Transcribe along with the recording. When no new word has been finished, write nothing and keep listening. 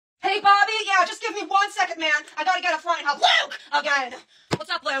Hey, Bobby, yeah, just give me 1 second, man. I gotta get up front and help Luke again.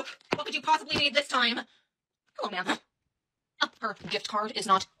 What's up, Luke? What could you possibly need this time? Hello, ma'am. Her gift card is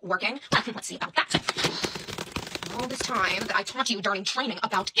not working. Let's see about that. All this time that I taught you during training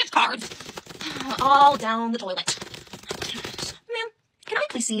about gift cards, all down the toilet. Ma'am, can I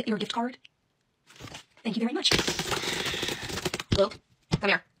please see your gift card? Thank you very much. Luke, come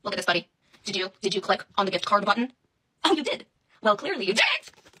here. Look at this, buddy. Did you click on the gift card button? Oh, you did. Well, clearly you did.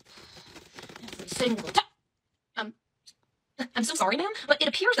 Every single time. I'm so sorry, ma'am, but it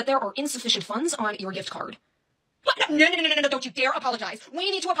appears that there are insufficient funds on your gift card. No, don't you dare apologize. We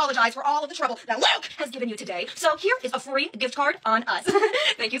need to apologize for all of the trouble that Luke has given you today. So here is a free gift card on us.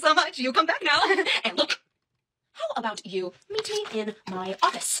 Thank you so much. You come back now. And Luke, how about you meet me in my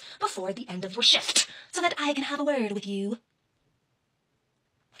office before the end of your shift so that I can have a word with you?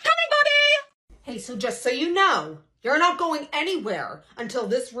 Coming, Bobby! Hey, so just so you know, you're not going anywhere until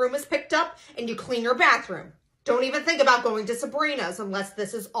this room is picked up and you clean your bathroom. Don't even think about going to Sabrina's unless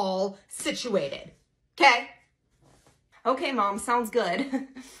this is all situated. Okay? Okay, Mom, sounds good.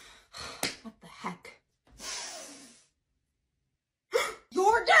 What the heck?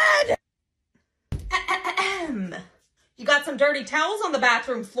 You're dead! You got some dirty towels on the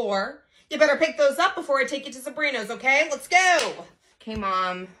bathroom floor. You better pick those up before I take you to Sabrina's, okay? Let's go! Okay,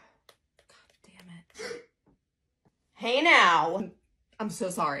 Mom. God damn it. Hey, now. I'm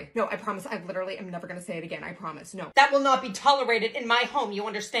so sorry. No, I promise. I literally am never going to say it again. I promise. No. That will not be tolerated in my home, you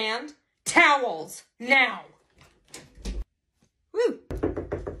understand? Towels, now. Woo.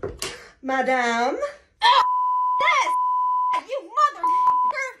 Madame. Oh, this! You mother...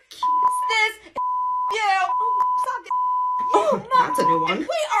 This... You! Oh, that's a new one.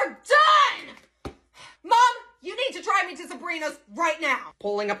 We are done! Mom, you need to drive me to Sabrina's right now.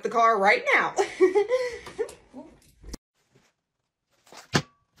 Pulling up the car right now.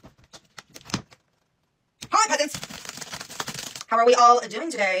 Hi, peasants. How are we all doing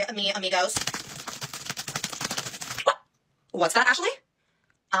today, mi amigos? What's that, Ashley?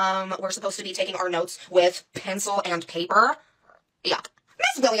 We're supposed to be taking our notes with pencil and paper. Yuck.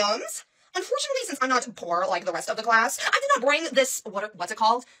 Miss Williams, unfortunately, since I'm not poor like the rest of the class, I did not bring this, what's it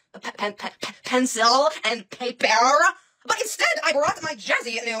called? Pencil and paper. But instead, I brought my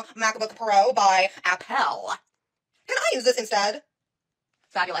jazzy new MacBook Pro by Apple. Can I use this instead?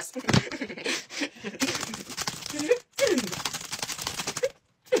 Fabulous.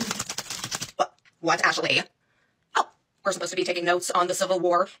 What, Ashley? Oh, we're supposed to be taking notes on the Civil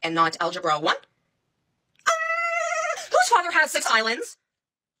War and not Algebra 1? Whose father has 6 islands?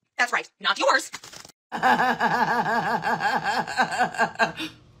 That's right, not yours.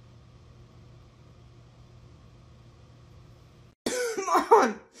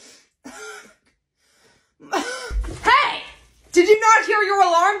 Mom! Hey! Did you not hear your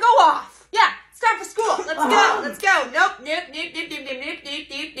alarm go off? Yeah, it's time for school. Let's go. Let's go. Nope.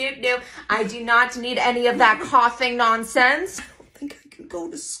 Nope. I do not need any of that coughing nonsense. I don't think I can go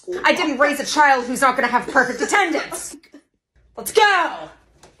to school. I didn't raise a child who's not going to have perfect attendance. Let's go.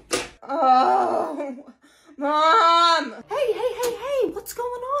 Oh, Mom. Hey, what's going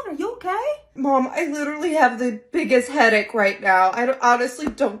on? Are you okay? Mom, I literally have the biggest headache right now. I honestly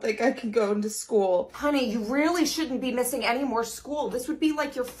don't think I can go into school. Honey, you really shouldn't be missing any more school. This would be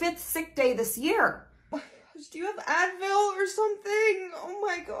like your 5th sick day this year. Do you have Advil or something? Oh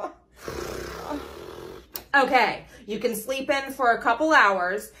my God. Okay, you can sleep in for a couple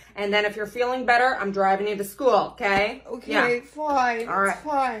hours, and then if you're feeling better, I'm driving you to school, okay? Okay, yeah. Fine. All right.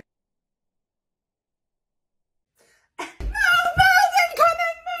 Fine.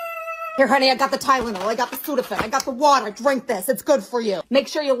 Here, honey, I got the Tylenol, I got the Sudafed, I got the water. Drink this. It's good for you. Make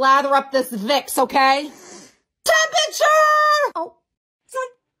sure you lather up this Vicks, okay? Temperature! Oh, son,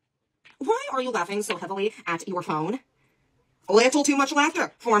 why are you laughing so heavily at your phone? A little too much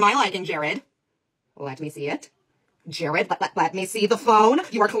laughter for my liking, Jared. Let me see it. Jared, let me see the phone.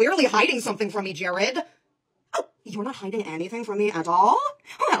 You are clearly hiding something from me, Jared. Oh, you're not hiding anything from me at all?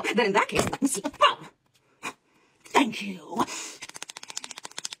 Well, then in that case, let me see the phone. Thank you.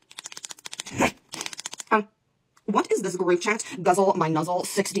 What is this group chat? Guzzle my nuzzle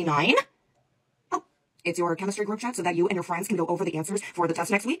 69? Oh, it's your chemistry group chat so that you and your friends can go over the answers for the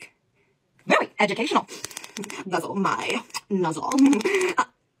test next week? Very educational. Guzzle my nuzzle.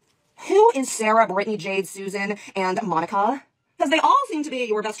 Who is Sarah, Brittany, Jade, Susan, and Monica? Because they all seem to be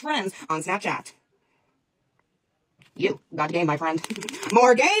your best friends on Snapchat. You got game, my friend.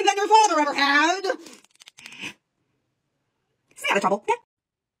 More game than your father ever had. Stay out of trouble. Yeah.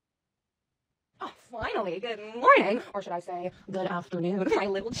 Oh, finally, good morning. Or should I say, good afternoon, my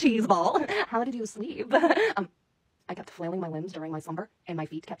little cheese ball. How did you sleep? I kept flailing my limbs during my slumber, and my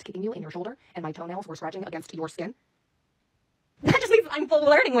feet kept kicking you in your shoulder, and my toenails were scratching against your skin. That just means I'm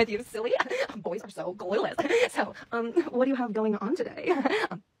flirting with you, silly. Boys are so clueless. So, what do you have going on today?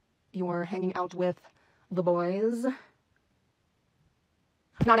 You're hanging out with the boys?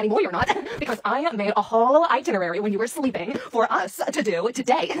 Not anymore, you're not, because I made a whole itinerary when you were sleeping for us to do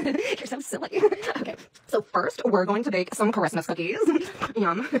today. You're so silly. Okay, so first we're going to bake some Christmas cookies.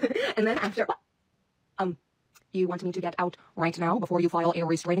 Yum. And then after, you want me to get out right now before you file a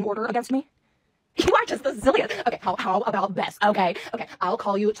restraining order against me? You are just the silliest. Okay, how about this? Okay, I'll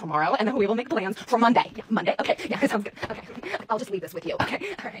call you tomorrow and then we will make plans for Monday. Yeah, Monday, okay, yeah, sounds good. Okay, I'll just leave this with you.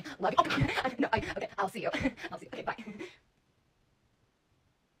 Okay, all right, love you. Okay, no, okay, I'll see you. Okay, bye.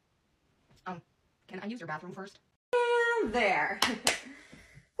 Can I use your bathroom first? And there.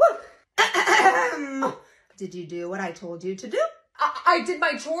 Woo! Did you do what I told you to do? I did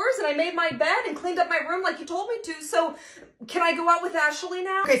my chores and I made my bed and cleaned up my room like you told me to, so can I go out with Ashley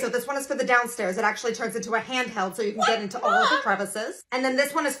now? Okay, so this one is for the downstairs. It actually turns into a handheld so you can get into all of the crevices. And then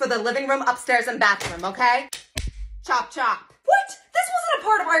this one is for the living room, upstairs, and bathroom, okay? Chop, chop. What? This wasn't a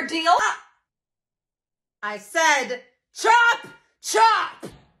part of our deal. I said chop, chop.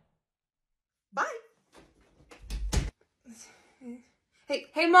 Bye.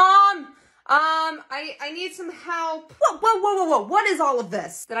 Hey, Mom. I need some help. Whoa. What is all of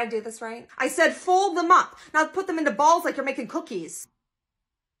this? Did I do this right? I said fold them up. Now put them into balls like you're making cookies.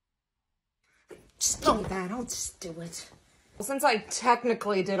 Just do that. I'll just do it. Well, since I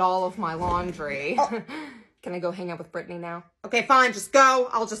technically did all of my laundry, can I go hang out with Brittany now? Okay, fine. Just go.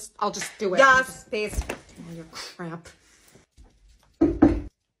 I'll just do it. Yes, please. Oh, your crap.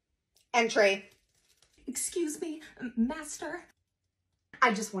 Entry. Excuse me, master.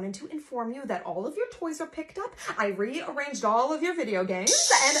 I just wanted to inform you that all of your toys are picked up. I rearranged all of your video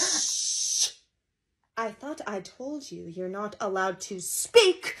games and... Shh. I thought I told you you're not allowed to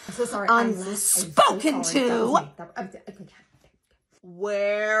speak. I'm so sorry. Unless spoken to.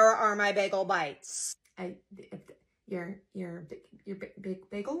 Where are my bagel bites? Your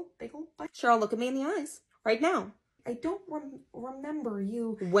bagel bites? Cheryl, look at me in the eyes right now. I don't remember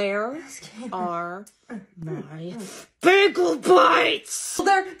you. Where are my bagel bites?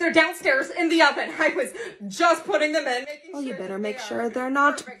 Well, they're downstairs in the oven. I was just putting them in. Well, you better make sure they're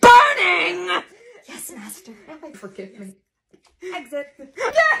not burning. Yes, master. Forgive me. Exit.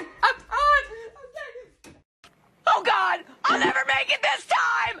 Okay, I'm on. Okay. Oh God, I'll never make it this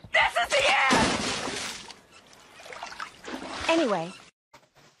time. This is the end. Anyway,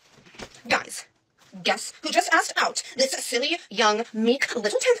 guys. Guess who just asked out this silly, young, meek,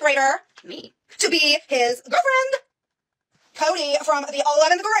 little 10th grader, me, to be his girlfriend? Cody from the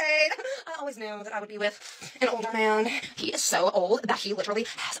 11th grade. I always knew that I would be with an older man. He is so old that he literally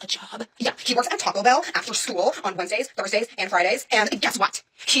has a job. Yeah, he works at Taco Bell after school on Wednesdays, Thursdays, and Fridays. And guess what?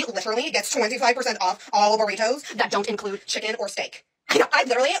 He literally gets 25% off all burritos that don't include chicken or steak. I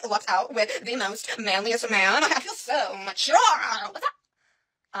literally lucked out with the most manliest man. I feel so mature. What's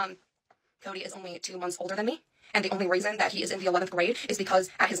up? Cody is only 2 months older than me, and the only reason that he is in the 11th grade is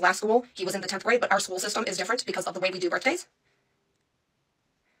because at his last school, he was in the 10th grade, but our school system is different because of the way we do birthdays.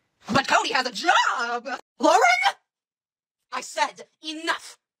 But Cody has a job! Lauren? I said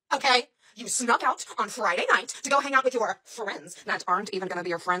enough, okay? You snuck out on Friday night to go hang out with your friends that aren't even gonna be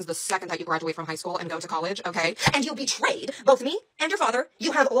your friends the second that you graduate from high school and go to college, okay? And you betrayed both me and your father.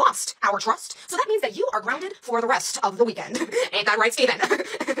 You have lost our trust, so that means that you are grounded for the rest of the weekend. Ain't that right, Steven?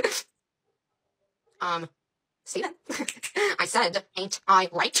 Steven? I said, ain't I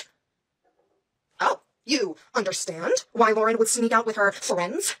right? Oh, you understand why Lauren would sneak out with her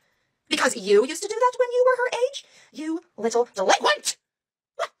friends? Because you used to do that when you were her age? You little delinquent!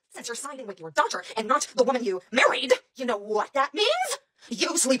 Since you're siding with your daughter and not the woman you married, you know what that means?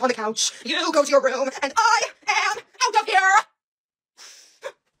 You sleep on the couch, you go to your room, and I am out of here!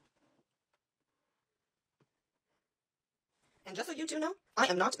 And just so you two know, I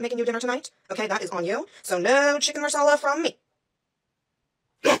am not making you dinner tonight. Okay, that is on you. So no chicken marsala from me.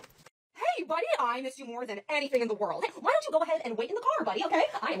 Hey, buddy, I miss you more than anything in the world. Hey, why don't you go ahead and wait in the car, buddy, okay?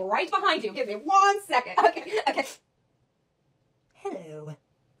 I am right behind you. Give me 1 second. Okay. Hello,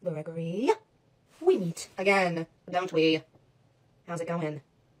 Gregory. We meet again, don't we? How's it going?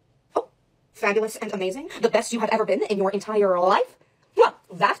 Oh, fabulous and amazing? The best you have ever been in your entire life? Well,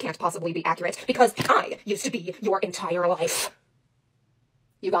 that can't possibly be accurate, because I used to be your entire life.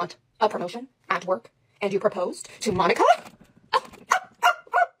 You got a promotion at work, and you proposed to Monica? Oh,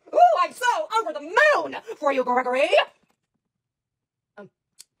 I'm so over the moon for you, Gregory!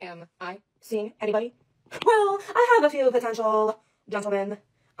 Am I seeing anybody? Well, I have a few potential gentlemen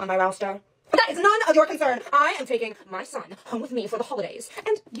on my roster. That is none of your concern. I am taking my son home with me for the holidays.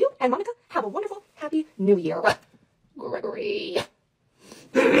 And you and Monica have a wonderful, happy New Year. Gregory.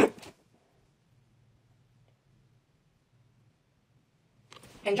 And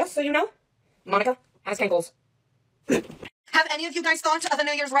just so you know, Monica has cankles. Have any of you guys thought of a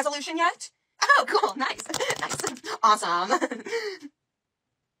New Year's resolution yet? Oh, cool. Nice. Nice. Awesome.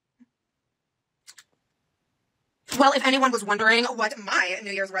 Well, if anyone was wondering what my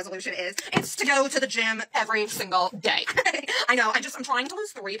New Year's resolution is, it's to go to the gym every single day. I know, I'm trying to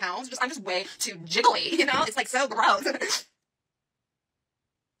lose 3 pounds. I'm just way too jiggly, you know? It's like so gross.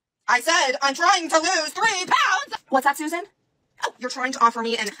 I said, I'm trying to lose 3 pounds! What's that, Susan? Oh, you're trying to offer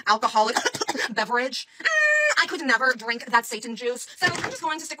me an alcoholic beverage? I could never drink that Satan juice, so I'm just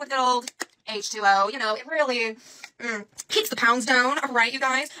going to stick with good old H2O. You know, it really keeps the pounds down, right, you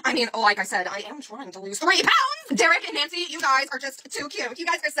guys? I mean, like I said, I am trying to lose 3 pounds! Derek and Nancy, you guys are just too cute. You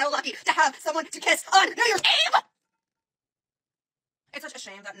guys are so lucky to have someone to kiss on New Year's Eve! It's such a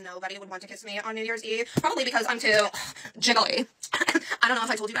shame that nobody would want to kiss me on New Year's Eve. Probably because I'm too jiggly. I don't know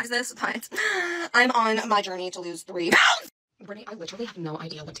if I told you guys this, but I'm on my journey to lose 3 pounds! Brittany, I literally have no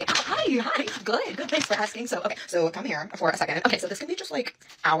idea what to... Hi. Good. Thanks for asking. So, okay, so come here for a second. Okay, so this can be just, like,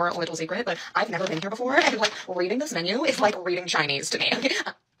 our little secret, but I've never been here before, and, like, reading this menu is like reading Chinese to me. Okay?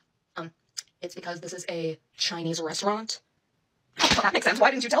 It's because this is a Chinese restaurant. Well, that makes sense. Why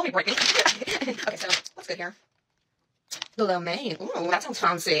didn't you tell me, Brittany? Okay, so, what's good here? The lo mein. Ooh, that sounds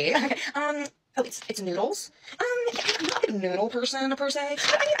fancy. Okay, oh, it's noodles. I'm not a noodle person, per se.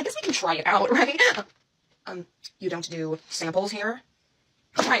 I guess we can try it out, right? You don't do samples here?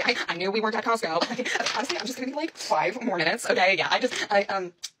 Oh, right, I knew we weren't at Costco. Okay, honestly, I'm just gonna be like 5 more minutes, okay? Yeah, okay,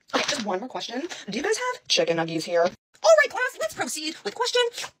 just one more question. Do you guys have chicken nuggies here? All right, class, let's proceed with question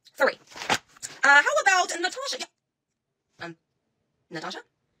 3. How about Natasha? Yeah. Natasha?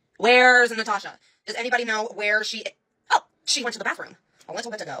 Where's Natasha? Does anybody know where she... Oh, she went to the bathroom a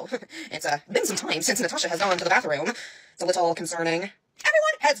little bit ago. It's been some time since Natasha has gone to the bathroom. It's a little concerning.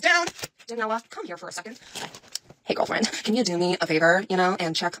 Everyone, heads down. Daniela, come here for a second. Hey, girlfriend, can you do me a favor, you know,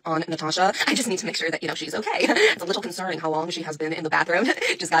 and check on Natasha? I just need to make sure that, you know, she's okay. It's a little concerning how long she has been in the bathroom.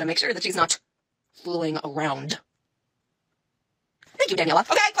 Just gotta make sure that she's not fooling around. Thank you, Daniela.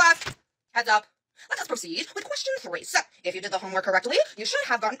 Okay, class, heads up. Let us proceed with question 3. So, if you did the homework correctly, you should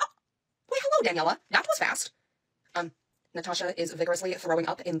have gotten... Oh, why, hello, Daniela. That was fast. Natasha is vigorously throwing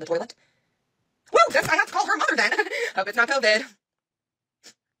up in the toilet. Well, guess I have to call her mother then. Hope it's not COVID.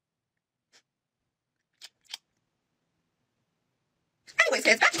 Anyways,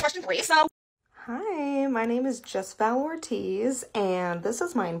 kids, back to question 3, so... Hi, my name is JESSVALORTIZ, and this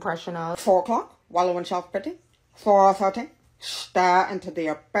is my impression of 4 o'clock, wallow in self-pity. 4:30, stare into the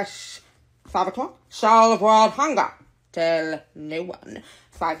abyss. 5 o'clock, solve world hunger. Till no one.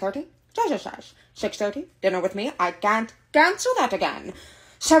 5:30, exercise. 6:30, dinner with me. I can't cancel that again.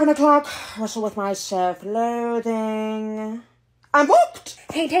 7 o'clock, wrestle with my self-loathing. I'm hooked!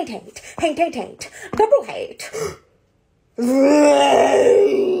 Hate. Double hate.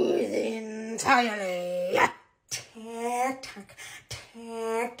 Entirely. TikTok.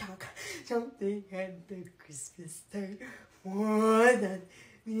 Something at the Christmas time more than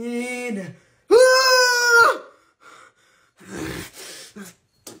need.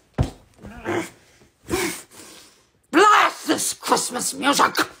 Blast this Christmas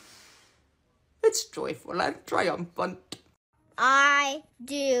music! It's joyful and triumphant. I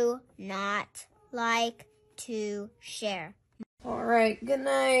do not like to share. All right, good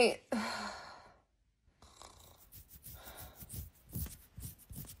night.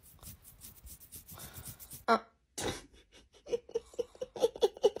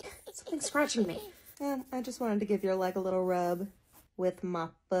 Something's scratching me. I just wanted to give your leg a little rub with my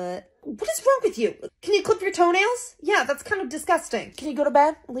butt. What is wrong with you? Can you clip your toenails? Yeah, that's kind of disgusting. Can you go to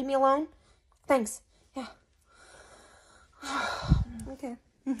bed? Leave me alone? Thanks. Yeah. Okay.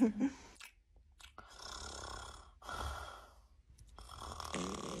 Ew!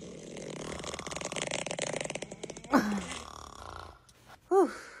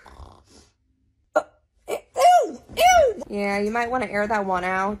 Yeah, you might want to air that one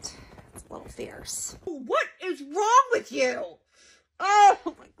out. It's a little fierce. What is wrong with you? Oh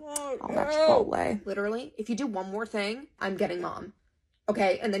my god. All that Chipotle. Literally, if you do one more thing, I'm getting mom.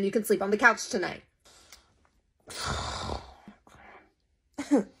 Okay, and then you can sleep on the couch tonight.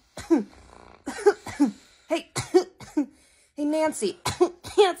 Hey, hey, Nancy.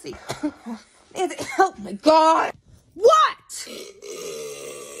 Nancy. Nancy, oh my god. What?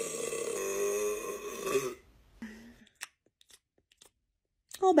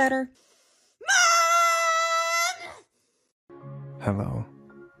 All better. Mom! Hello.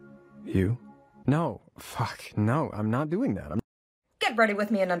 You? No, fuck, no, I'm not doing that. Get ready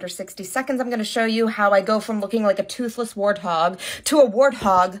with me in under 60 seconds. I'm going to show you how I go from looking like a toothless warthog to a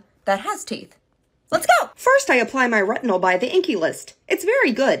warthog that has teeth. Let's go! First, I apply my retinol by the Inky List. It's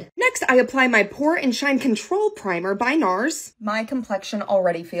very good. Next, I apply my Pore and Shine Control Primer by NARS. My complexion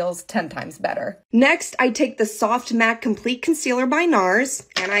already feels 10 times better. Next, I take the Soft Matte Complete Concealer by NARS,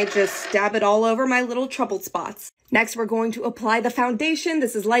 and I just dab it all over my little troubled spots. Next, we're going to apply the foundation.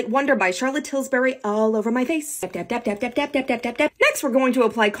 This is Light Wonder by Charlotte Tilbury all over my face. Dab, dab, dab, dab, dab, dab, dab, dab, dab, dab. Next, we're going to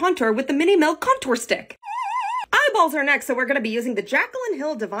apply contour with the Mini Milk Contour Stick. Eyeballs are next, so we're going to be using the Jaclyn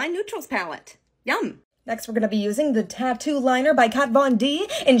Hill Divine Neutrals palette. Yum! Next, we're going to be using the Tattoo Liner by Kat Von D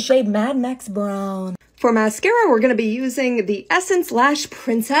in shade Mad Max Brown. For mascara, we're going to be using the Essence Lash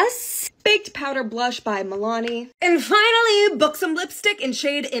Princess, Baked Powder Blush by Milani, and finally, Buxom Lipstick in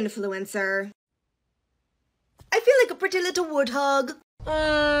shade Influencer. I feel like a pretty little warthog.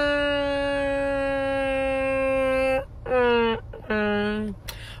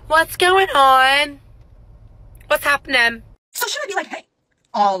 What's going on? What's happening? So should I be like, hey,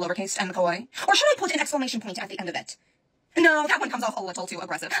 all lowercase and McCoy? Or should I put an exclamation point at the end of it? No, that one comes off a little too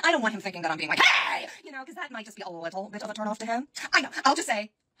aggressive. I don't want him thinking that I'm being like, hey! You know, because that might just be a little bit of a turn-off to him. I know. I'll just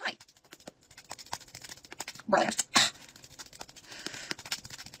say, hi. Brilliant.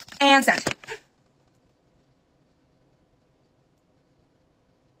 And send.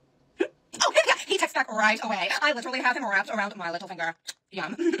 Oh, yeah, he texts back right away. I literally have him wrapped around my little finger.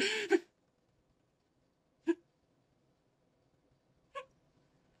 Yum.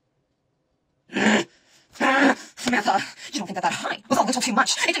 Samantha, you don't think that hi was a little too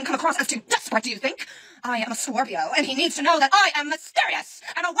much? It didn't come across as too desperate, do you think? I am a Scorpio, and he needs to know that I am mysterious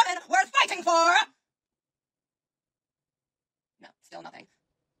and a woman worth fighting for! No, still nothing.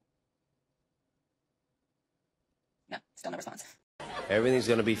 No, still no response. Everything's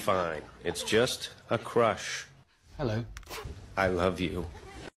gonna be fine. It's just a crush. Hello. I love you.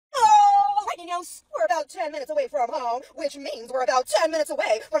 Oh, righty news. We're about 10 minutes away from home, which means we're about 10 minutes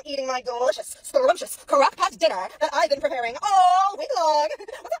away from eating my delicious, scrumptious, crock-pot dinner that I've been preparing all week long.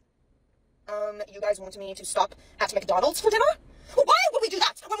 What's up? You guys want me to stop at McDonald's for dinner? Why would we do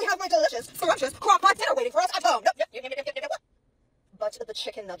that when we have my delicious, scrumptious, crock-pot dinner waiting for us at home? But the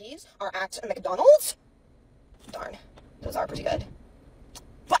chicken nuggies are at McDonald's? Darn, those are pretty good.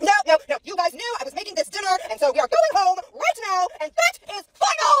 But no, you guys knew I was making this dinner, and so we are going home right now, and that is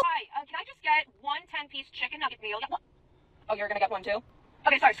final! Hi, can I just get one 10-piece chicken nugget meal? Yeah, oh, you're gonna get one too?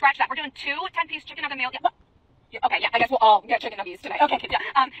 Okay, sorry, scratch that. We're doing two 10-piece chicken nugget meal. Yeah, yeah, okay, yeah, I guess we'll all get chicken nuggies today. Okay, yeah,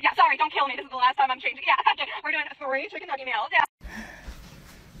 yeah, sorry, don't kill me. This is the last time I'm changing. Yeah, okay, we're doing 3 chicken nugget meals, yeah.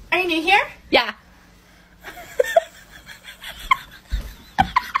 Are you new here? Yeah.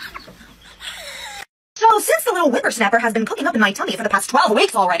 So, since the little whippersnapper has been cooking up in my tummy for the past 12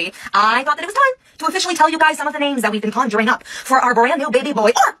 weeks already, I thought that it was time to officially tell you guys some of the names that we've been conjuring up for our brand new baby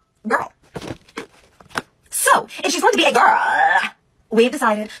boy or girl. So, if she's going to be a girl, we've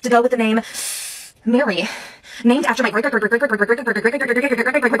decided to go with the name Mary, named after my great grandmother,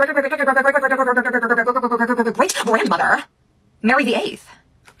 Mary the 8th.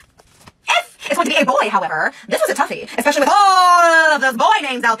 If it's going to be a boy, however, this was a toughie, especially with all of those boy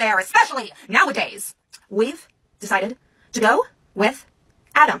names out there, especially nowadays. We've decided to go with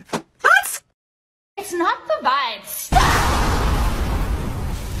Adam. What? It's not the vibes.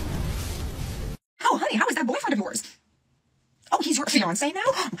 Oh, honey, how is that boyfriend of yours? Oh, he's your fiancé now?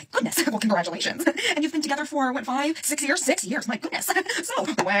 Oh, my goodness. Well, congratulations. And you've been together for, what, 5, 6 years? 6 years, my goodness. So,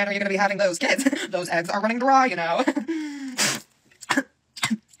 when are you going to be having those kids? Those eggs are running dry, you know.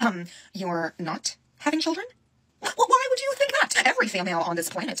 You're not having children? Well, why would you think that? Every female on this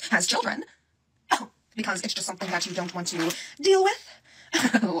planet has children. Oh, because it's just something that you don't want to deal with?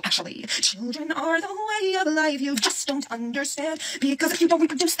 Oh, actually, children are the way of life you just don't understand. Because if you don't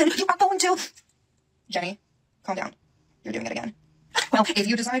reproduce, then you are going to... Jenny, calm down. You're doing it again. Well, if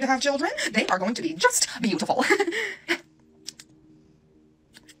you decide to have children, they are going to be just beautiful.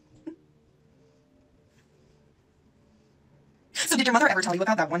 So did your mother ever tell you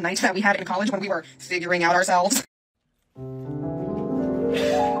about that one night that we had in college when we were figuring out ourselves?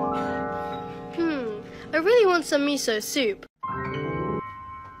 I really want some miso soup.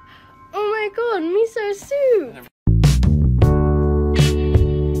 Oh my god, miso soup!